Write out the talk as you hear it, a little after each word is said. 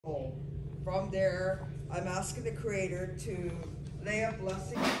from there, I'm asking the Creator to lay a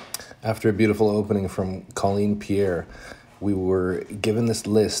blessing. After a beautiful opening from Colleen Pierre, we were given this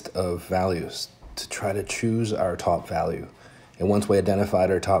list of values to try to choose our top value. And once we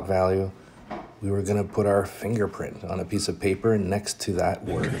identified our top value, we were going to put our fingerprint on a piece of paper next to that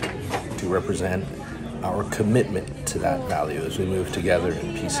word to represent our commitment to that value as we move together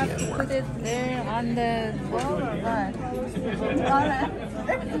in PCN work. Put it there on the wall or what?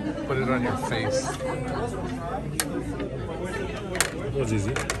 Put it on your face. That was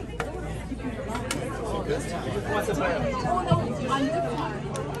easy.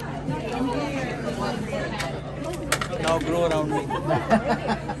 Now grow around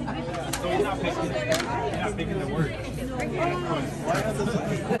me.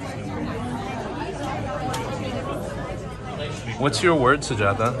 What's your word,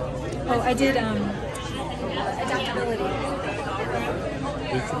 Sujata? Oh, I did adaptability.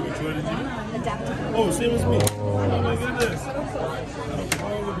 Which word did you do? Adaptability. Oh, same as me. Oh my goodness.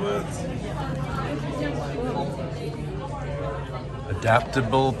 All the words.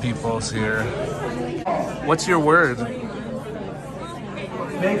 Adaptable peoples here. What's your word?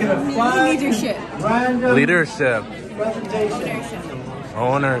 Make it a fun, Leadership. random Leadership. presentation.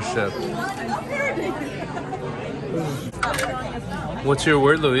 Ownership. What's your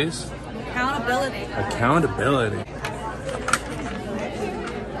word, Louise? Accountability. Accountability.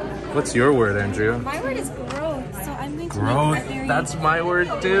 What's your word, Andrea? My word is growth, so I'm going to Growth. make a very That's my word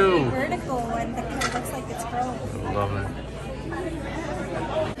too. vertical one that kind of looks like it's growth. I love it.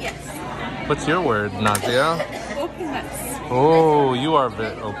 Yes. What's your word, Nadia? Openness. Oh, you are a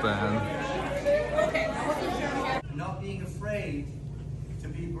bit open. Not being afraid to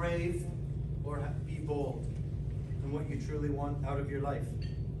be brave or be bold in what you truly want out of your life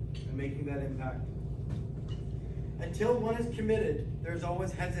and making that impact. Until one is committed, there's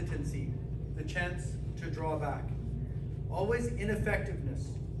always hesitancy, the chance to draw back. Always ineffectiveness.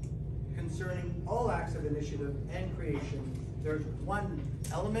 Concerning all acts of initiative and creation, there's one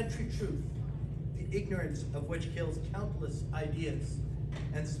elementary truth, the ignorance of which kills countless ideas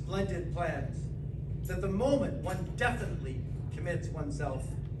and splendid plans. That the moment one definitely commits oneself,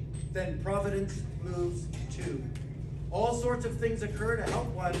 then providence moves too. All sorts of things occur to help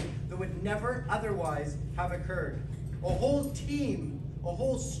one that would never otherwise have occurred. A whole team, a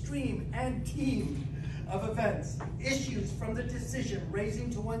whole stream and team of events, issues from the decision raising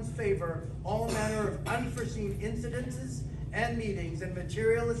to one's favor all manner of unforeseen incidences and meetings and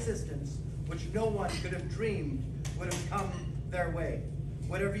material assistance which no one could have dreamed would have come their way.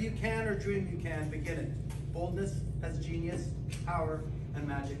 Whatever you can or dream you can, begin it. Boldness has genius, power, and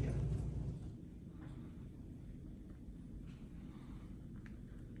magic in it.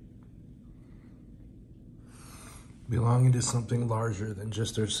 Belonging to something larger than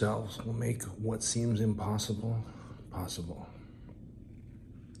just ourselves will make what seems impossible, possible.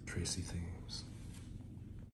 Tracy Thames.